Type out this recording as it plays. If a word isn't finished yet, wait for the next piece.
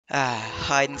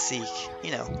Hide and seek.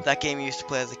 You know, that game you used to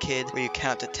play as a kid where you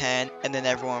count to 10 and then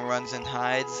everyone runs and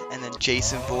hides and then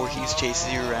Jason Voorhees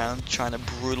chases you around trying to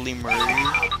brutally murder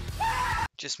you.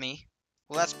 Just me?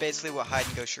 Well, that's basically what Hide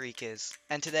and Go Shriek is.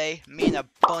 And today, me and a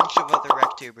bunch of other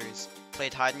RecTubers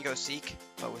played Hide and Go Seek,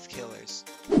 but with killers.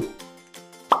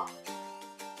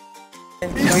 We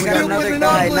got another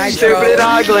guy, nice Stupid and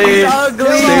ugly.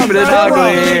 Stupid and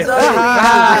ugly.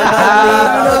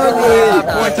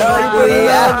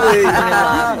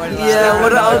 Yeah,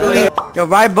 what an ugly. Yo,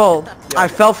 Rival, I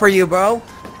fell for you, bro.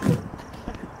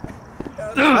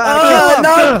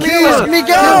 No, please,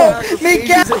 Miguel!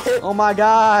 Oh my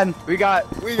god. We got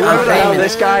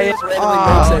this guy is.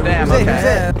 Oh, damn,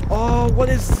 okay. Oh, what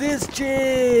is this,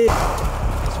 Jig?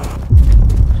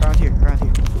 Around here.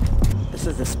 This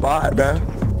is the spot, bro.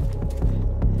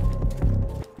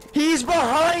 He's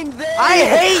behind there! I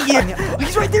hate you!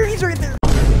 He's right there,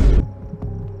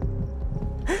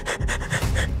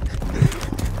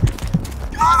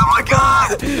 Oh my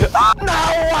god! No,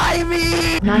 why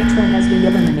me? Nitro has been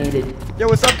eliminated. Yo,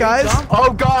 what's up, guys?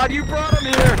 Oh god, you brought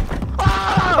him here!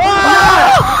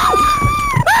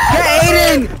 Get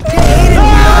Aiden!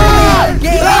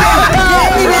 Get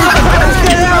Aiden!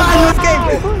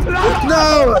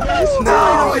 No!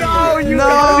 You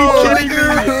gotta be kidding me!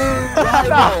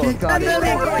 He got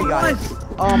it.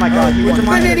 Oh my god, you won.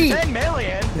 10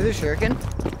 million? Is it Shuriken?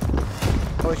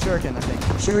 Oh, it's Shuriken, I think.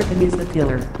 Shuriken is the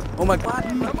killer. Oh my god.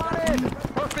 Come on in!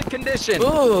 Perfect condition!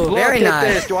 Ooh, very Look at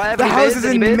nice. this. Do I have The any house bids? is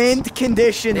Any in bids? mint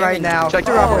condition right now. Check it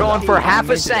out, we're going for half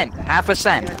a cent. Half a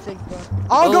cent.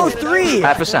 I'll go 3.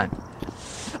 Half a cent.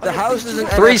 The house is an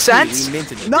 3 cents?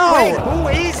 No. Who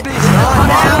is this?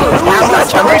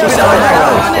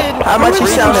 How much you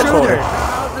selling it for?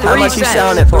 How much you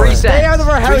selling it for? 3 Stay cents. out of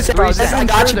our house, bro. I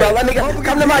got you, bro. Let me go.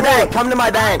 Come to my bank. Come to my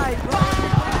bank.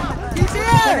 He's here.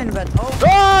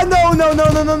 Oh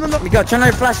no. Miguel, turn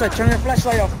your flashlight. Turn your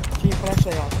flashlight off. Turn your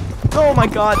flashlight off. Oh my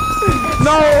god.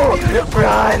 No.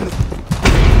 Run.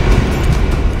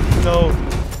 No.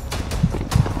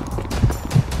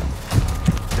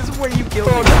 This is where you kill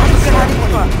me.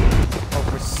 Oh,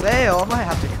 for sale. I might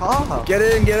have to call him. Get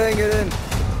in.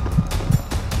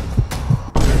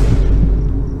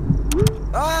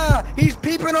 Ah, he's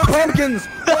peeping on pumpkins.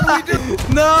 What do we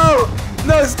do?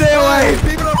 No, stay away. He's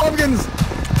peeping on pumpkins.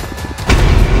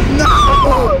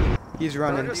 No. He's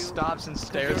running. Just stops and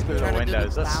stares through the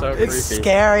windows. That's so creepy. It's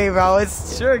scary, bro.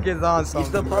 It's sure gets on something.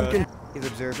 He's the pumpkin. He's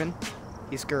observing.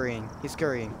 He's scurrying. He's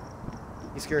turning.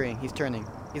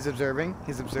 He's observing.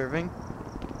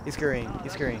 He's scurrying.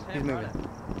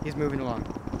 He's moving along.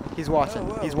 He's watching.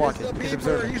 He's walking. He's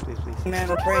observing. Please. Man,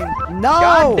 we're praying. No!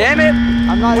 God damn it!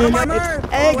 I'm not in What it. am I It's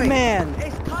murdered? Eggman.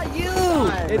 It's Caillou.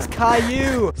 It's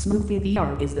Caillou. Smoothie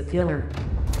VR is the killer.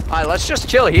 Alright, let's just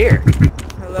chill here.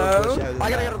 Hello? I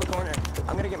gotta get out of the corner.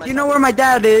 I'm gonna get my. You know where my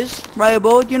dad is,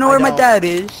 Rival? You know where my don't. dad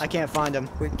is? I can't find him.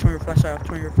 Wait, turn your flashlight off.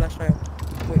 Wait.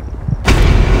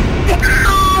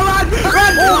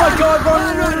 Oh my god,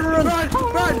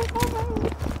 run!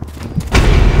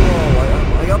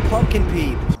 Oh, I got pumpkin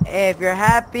peep. If you're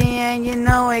happy and you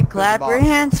know it, clap your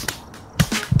hands.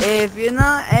 If you're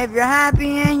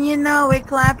happy and you know it,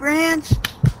 clap your hands.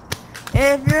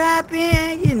 If you're happy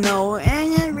and you know it,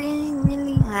 and you're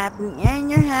really happy, and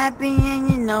you're happy and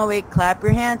you know it, clap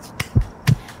your hands.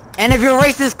 And if you're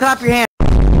racist, clap your hands.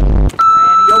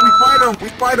 Yo, we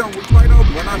fight him.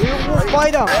 We're not We'll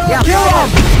fight him. Yeah. Kill him!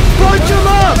 Punch him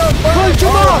up!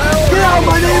 Get out of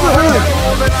my neighborhood!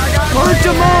 Punch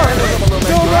him up!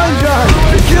 Don't run, John!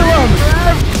 Kill him!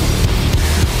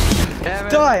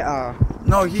 Die!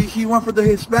 No, he went for the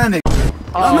Hispanic.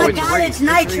 Oh my it's god, Reek. it's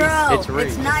Nitro! It's Reek.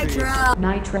 It's Nitro!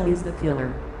 Nitro is the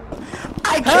killer.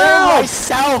 I killed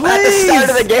myself at the start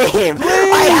of the game!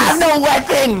 I have no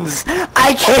weapons!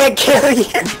 I can't kill you!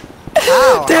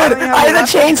 How? Dude, I had the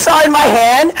chainsaw in my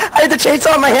hand!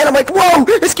 I'm like, whoa!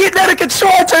 It's getting out of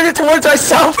control! I turned it towards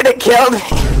myself and it killed me!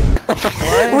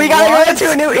 We gotta go into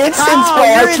a new instance, bro!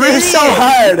 I threw so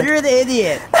hard! You're an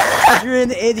idiot!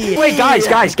 Wait, guys.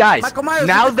 Michael Myers,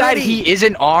 Now look at that Freddy. he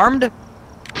isn't armed,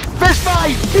 fist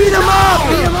fight! Beat him up!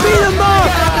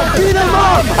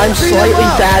 I'm slightly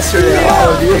faster than all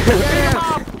of you.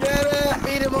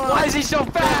 Why is he so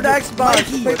fast? Xbox!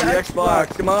 Play the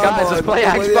Xbox! Come on, Guys, let's play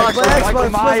Xbox with Michael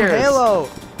Myers. Halo! Wait,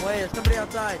 there's somebody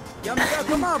outside. Yo,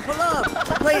 come on, pull up!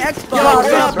 Play Xbox! Yo,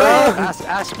 What's up, bro?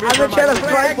 Ask me I've for been trying to my-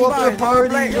 strike up the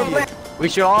party! We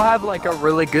should all have like a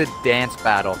really good dance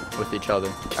battle with each other.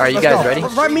 Alright, you Let's guys go. ready?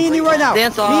 Right, me and you right now.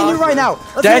 Dance Me and you off. right now.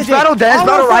 Let's Dance hit a jig. battle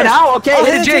I'll go right first. now. Okay, I'll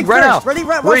hit a jig right now. Ready?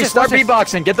 Watch Reese, this, start watch this.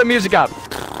 beatboxing. Get the music up.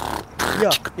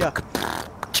 Yeah.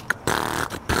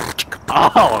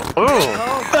 Oh,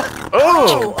 ooh.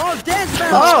 Oh! Oh, dance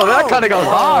battle! Oh, that kind of goes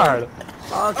hard.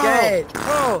 Okay.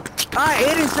 Oh. Alright,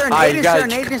 Aiden's turn. Alright, you guys.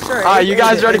 Aiden's turn. Alright, you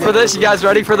guys ready for this? You guys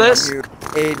ready for this?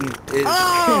 Aiden is.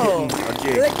 Oh!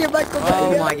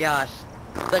 Oh Oh my gosh.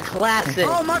 The classic.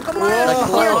 Oh, Michael Myers,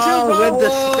 with the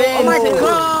spin. Oh my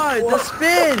god, the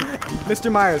spin.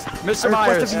 Mr. Myers. Mr.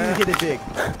 Myers. You hit a jig.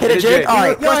 Hit a jig.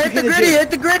 Alright, Yo, hit the gritty,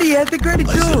 hit the gritty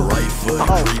too.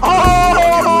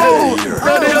 Oh!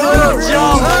 Bro did a little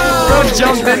jump. Bro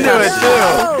jumped into it too.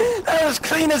 That was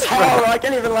clean as hell, bro. I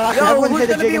can't even laugh. Everyone who's hit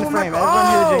a gonna jig be in the with frame. my-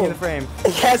 Everyone hit a jig in the frame.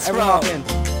 Yes, Everyone bro. hop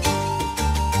in.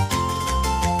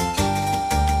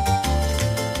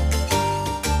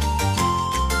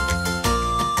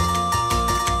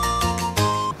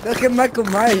 Look at Michael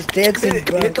Myers dancing,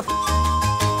 bro.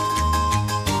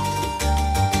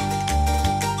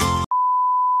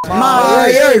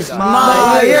 Myers.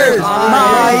 What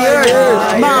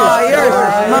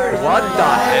the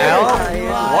hell?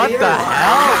 What the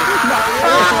hell?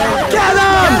 Get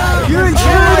him! You're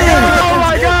intruding! Oh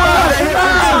my god!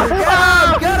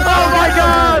 Oh my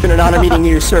god! Been an honor meeting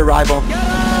you, Sir Rival.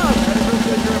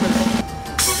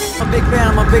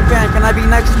 I'm a big fan. Can I be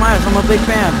next to Myers? I'm a big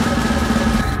fan.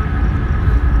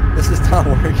 This is not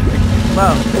working.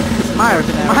 Bro, it's Myers.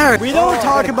 We don't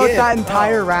talk about that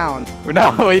entire round.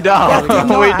 No, we don't. That did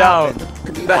not We happen.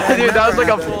 don't. Dude, that was like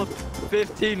a full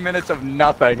 15 minutes of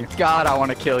nothing. God, I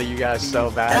want to kill you guys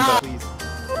so bad. Please.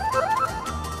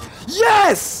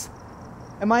 Yes!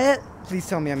 Am I it? Please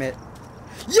tell me I'm it.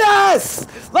 Yes!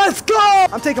 Let's go!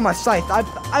 I'm taking my scythe.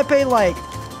 I paid like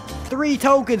 3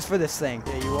 tokens for this thing.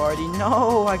 Yeah, you already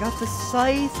know. I got the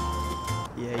scythe.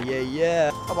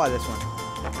 Yeah. I'll buy this one.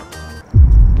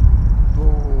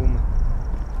 Boom.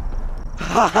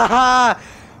 Ha ha ha!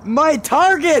 My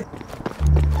target!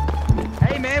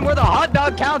 Hey man, we're the hot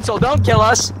dog council. Don't kill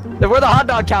us. We're the hot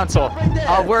dog council.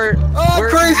 We're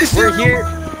here.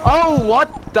 Oh, what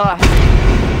the?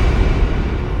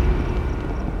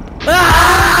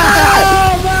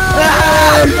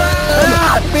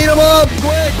 Beat him up,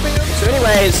 quick! Beat him. So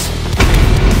anyways,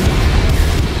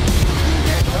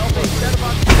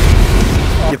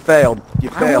 You failed. You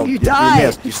Why failed. won't you die? You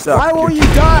missed. You suck. Why won't you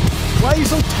die? Why are you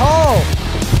so tall?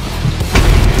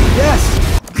 Yes!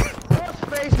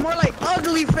 Face, more like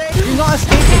ugly face. You're not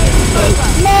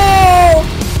escaping. No!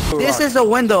 This is a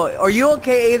window. Are you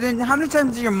okay, Aiden? How many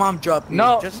times did your mom drop you?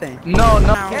 No. Just saying. No.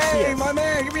 hey, my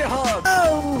man, give me a hug.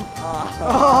 Oh,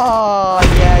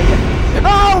 yeah.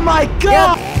 Oh my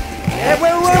god! Hey,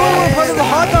 wait, we're part of the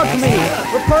hot dog committee.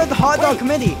 We're part of the hot dog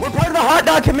committee. We're part of the hot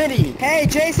dog committee. Hey,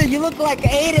 Jason, you look like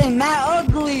Aiden, not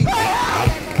ugly.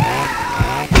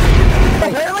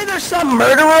 Apparently there's some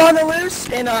murderer on the loose,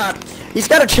 and he's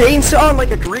got a chainsaw and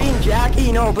like a green jacket,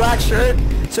 you know, a black shirt,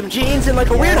 some jeans, and like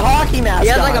a weird hockey mask. He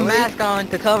has like a on. mask on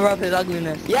to cover up his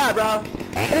ugliness. Yeah, bro.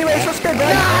 Anyways, what's good, bro?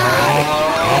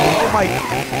 Oh my.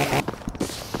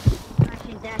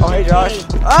 Oh, hey, Josh.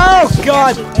 Oh,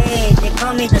 God. Hey, they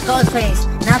call me the ghost face,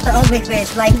 not the ugly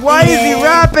face. Like, Why is he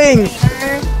rapping?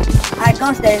 I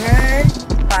ghost, they heard.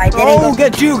 But I didn't Oh, go-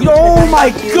 get you. Oh,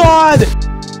 my God.